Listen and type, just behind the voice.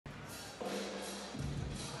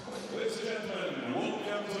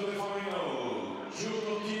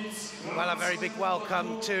very big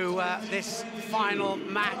welcome to this final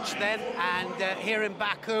match then, and here in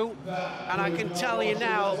Baku. And I can tell you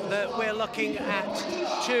now that we're looking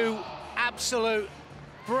at two absolute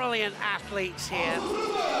brilliant athletes here.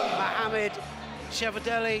 Muhammed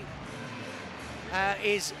Shahverdili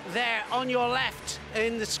is there on your left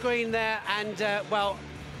in the screen there, and well,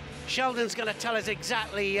 Sheldon's going to tell us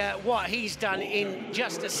exactly what he's done in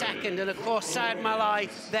just a second. And of course, Saeid Mollaei,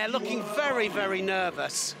 they're looking very, very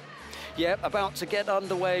nervous. Yeah, about to get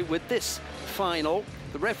underway with this final.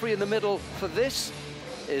 The referee in the middle for this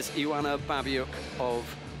is Ioana Babiuk of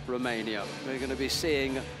Romania. We're going to be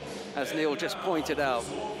seeing, as Neil just pointed out,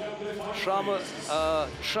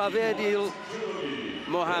 Shahverdili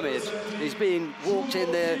Mohammed. He's being walked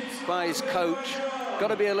in there by his coach. Got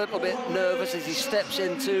to be a little bit nervous as he steps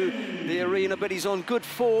into the arena, but he's on good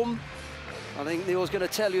form. I think Neil's going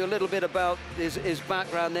to tell you a little bit about his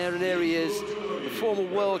background there, and there he is, the former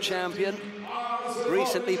world champion.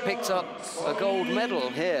 Recently picked up a gold medal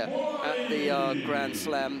here at the Grand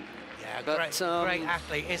Slam. Yeah, but, great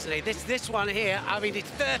athlete, isn't he? This one here, I mean, it's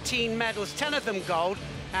 13 medals, 10 of them gold.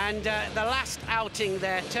 And the last outing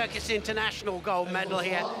there, Turkish international gold medal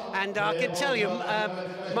here. And I can tell you,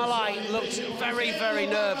 Mollaei looks very, very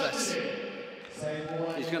nervous.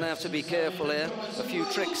 He's going to have to be careful here. A few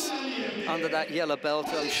tricks under that yellow belt,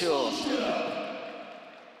 I'm sure.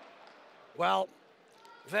 Well,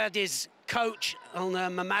 Verdi's coach, Elnur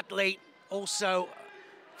Mammadli, also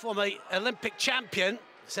former Olympic champion.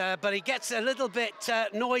 But he gets a little bit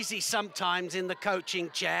noisy sometimes in the coaching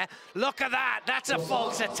chair. Look at that, that's a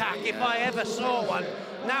false attack if I ever saw one.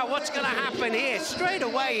 Now what's going to happen here? Straight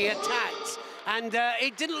away he attacks, and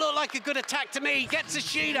it didn't look like a good attack to me. He gets a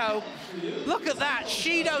Shido. Look at that,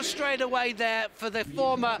 Shido straight away there for the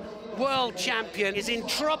former world champion. Is in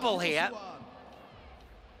trouble here.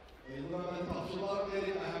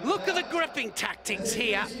 Look at the gripping tactics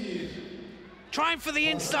here. Trying for the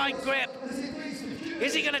inside grip.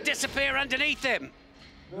 Is he going to disappear underneath him?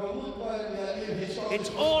 It's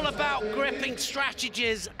all about gripping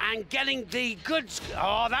strategies and getting the goods.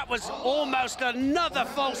 Oh, that was almost another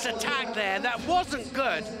false attack there. That wasn't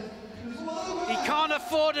good. He can't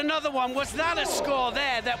afford another one. Was that a score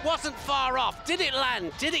there that wasn't far off? Did it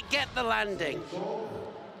land? Did it get the landing?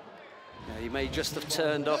 Yeah, he may just have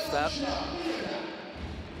turned off that.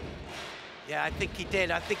 Yeah, I think he did.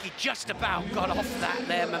 I think he just about got off that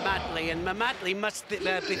there, Mammadli. And Mammadli must be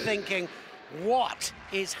thinking, what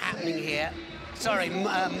is happening here? Sorry,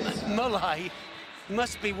 Mollaei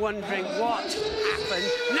must be wondering what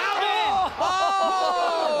happened. Now then!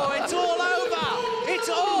 Oh, it's all over! It's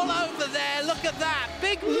all over there. Look at that.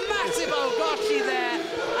 Big, massive Ogoshi there.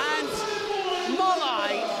 And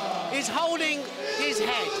Mollaei is holding his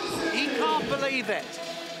head. He can't believe it.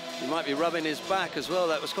 He might be rubbing his back as well.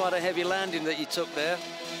 That was quite a heavy landing that he took there.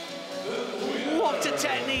 What a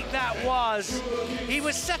technique that was. He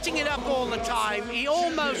was setting it up all the time. He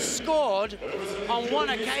almost scored on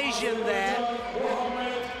one occasion there.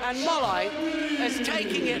 And Mollaei is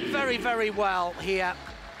taking it very, very well here.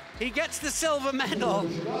 He gets the silver medal,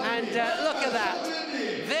 and look at that.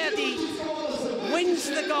 Verdi wins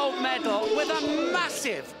the gold medal with a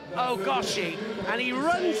massive Ogoshi, and he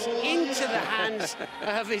runs into the hands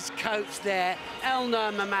of his coach there,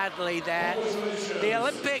 Elnur Mammadli there, the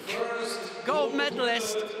Olympic gold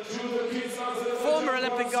medalist, former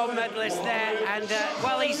Olympic gold medalist there, and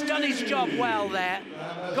well, he's done his job well there,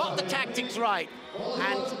 got the tactics right,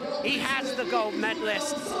 and he has the gold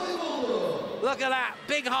medalist. Look at that,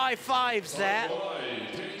 big high fives there.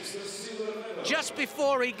 Just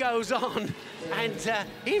before he goes on, and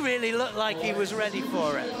he really looked like he was ready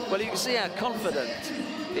for it. Well, you can see how confident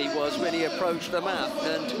he was when he approached the mat,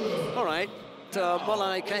 and all right,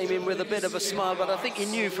 Mollaei came in with a bit of a smile, but I think he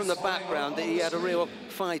knew from the background that he had a real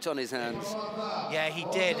fight on his hands. Yeah, he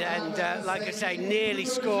did, and like I say, nearly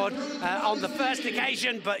scored on the first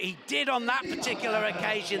occasion, but he did on that particular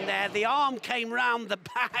occasion there. The arm came round the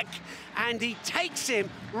back, and he takes him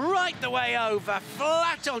right the way over,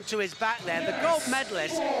 flat onto his back there. The gold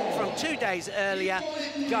medalist from 2 days earlier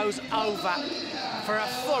goes over for a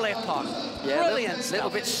full ippon. Yeah, brilliant a stuff. little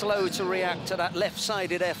bit slow to react to that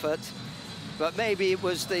left-sided effort, but maybe it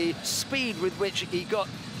was the speed with which he got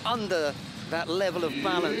under that level of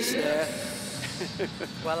balance there.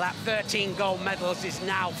 Well, that 13 gold medals is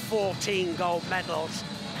now 14 gold medals.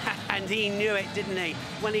 And he knew it, didn't he?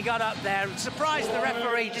 When he got up there, surprised the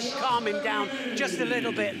referee didn't calm him down just a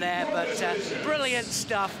little bit there, but brilliant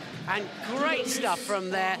stuff and great stuff from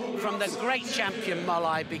there, from the great champion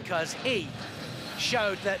Mollaei, because he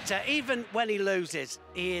showed that even when he loses,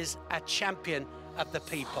 he is a champion of the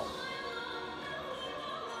people.